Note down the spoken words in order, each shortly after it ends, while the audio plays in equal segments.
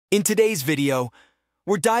In today's video,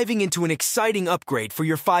 we're diving into an exciting upgrade for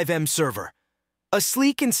your Fivem server. A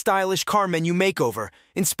sleek and stylish car menu makeover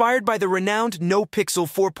inspired by the renowned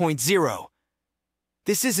NoPixel 4.0.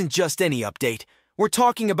 This isn't just any update. We're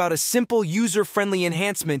talking about a simple, user-friendly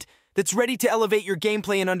enhancement that's ready to elevate your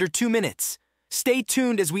gameplay in under 2 minutes. Stay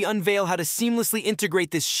tuned as we unveil how to seamlessly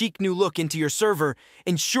integrate this chic new look into your server,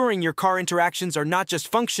 ensuring your car interactions are not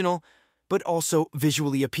just functional, but also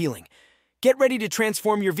visually appealing. Get ready to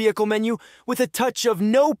transform your vehicle menu with a touch of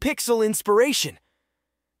NoPixel inspiration.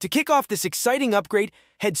 To kick off this exciting upgrade,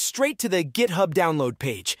 head straight to the GitHub download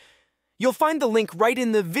page. You'll find the link right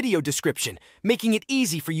in the video description, making it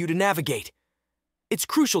easy for you to navigate. It's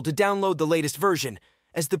crucial to download the latest version,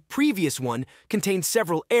 as the previous one contained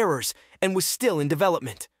several errors and was still in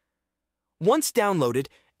development. Once downloaded,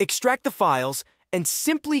 extract the files and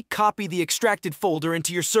simply copy the extracted folder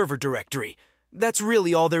into your server directory. That's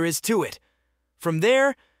really all there is to it. From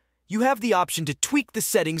there, you have the option to tweak the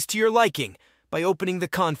settings to your liking by opening the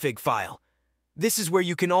config file. This is where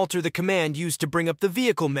you can alter the command used to bring up the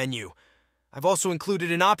vehicle menu. I've also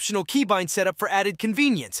included an optional keybind setup for added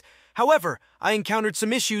convenience. However, I encountered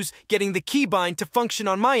some issues getting the keybind to function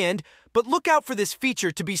on my end, but look out for this feature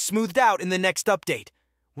to be smoothed out in the next update.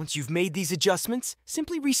 Once you've made these adjustments,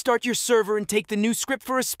 simply restart your server and take the new script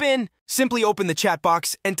for a spin. Simply open the chat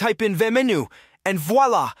box and type in menu, and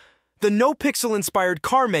voila! The NoPixel-inspired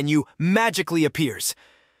car menu magically appears.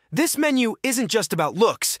 This menu isn't just about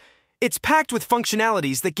looks. It's packed with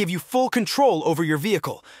functionalities that give you full control over your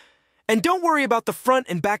vehicle. And don't worry about the front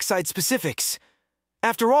and backside specifics.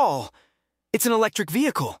 After all, it's an electric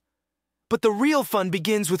vehicle. But the real fun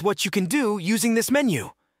begins with what you can do using this menu.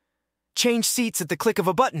 Change seats at the click of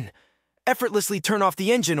a button, effortlessly turn off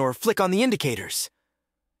the engine or flick on the indicators.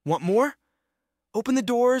 Want more? Open the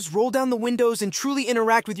doors, roll down the windows, and truly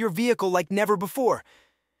interact with your vehicle like never before.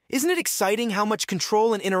 Isn't it exciting how much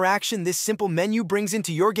control and interaction this simple menu brings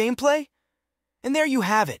into your gameplay? And there you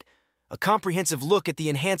have it, a comprehensive look at the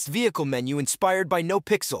enhanced vehicle menu inspired by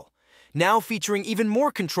NoPixel, now featuring even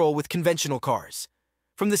more control with conventional cars.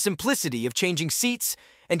 From the simplicity of changing seats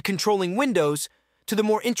and controlling windows to the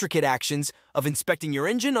more intricate actions of inspecting your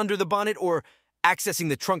engine under the bonnet or accessing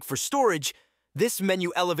the trunk for storage, this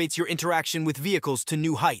menu elevates your interaction with vehicles to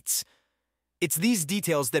new heights. It's these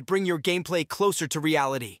details that bring your gameplay closer to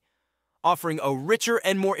reality, offering a richer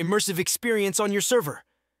and more immersive experience on your server.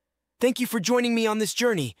 Thank you for joining me on this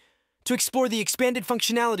journey to explore the expanded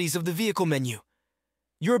functionalities of the vehicle menu.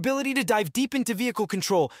 Your ability to dive deep into vehicle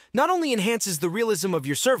control not only enhances the realism of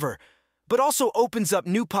your server, but also opens up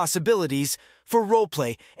new possibilities for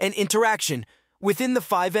roleplay and interaction within the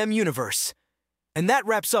Fivem universe. And that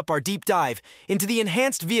wraps up our deep dive into the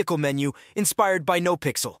enhanced vehicle menu inspired by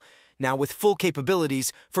NoPixel, now with full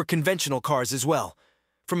capabilities for conventional cars as well.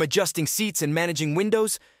 From adjusting seats and managing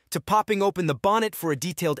windows, to popping open the bonnet for a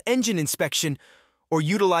detailed engine inspection, or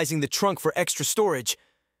utilizing the trunk for extra storage,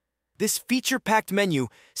 this feature-packed menu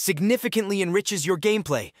significantly enriches your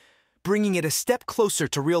gameplay, bringing it a step closer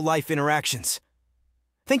to real-life interactions.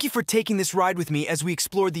 Thank you for taking this ride with me as we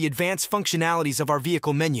explore the advanced functionalities of our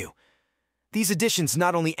vehicle menu. These additions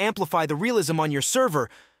not only amplify the realism on your server,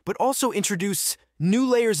 but also introduce new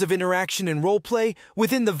layers of interaction and roleplay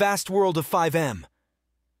within the vast world of Fivem.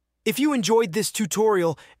 If you enjoyed this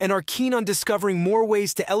tutorial and are keen on discovering more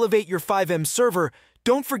ways to elevate your Fivem server,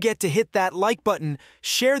 don't forget to hit that like button,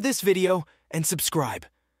 share this video, and subscribe.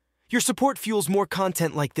 Your support fuels more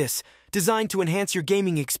content like this, designed to enhance your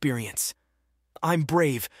gaming experience. I'm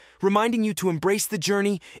Brave, reminding you to embrace the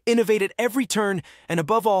journey, innovate at every turn, and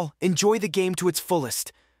above all, enjoy the game to its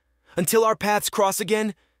fullest. Until our paths cross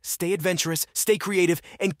again, stay adventurous, stay creative,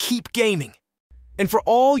 and keep gaming. And for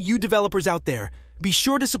all you developers out there, be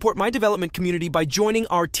sure to support my development community by joining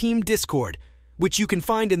our team Discord, which you can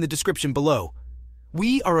find in the description below.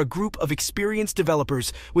 We are a group of experienced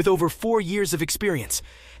developers with over 4 years of experience,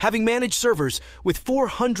 having managed servers with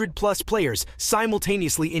 400+ players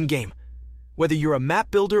simultaneously in-game. Whether you're a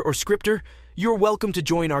map builder or scripter, you're welcome to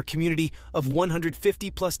join our community of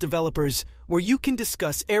 150+ developers where you can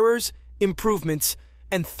discuss errors, improvements,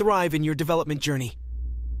 and thrive in your development journey.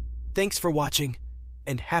 Thanks for watching,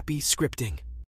 and happy scripting.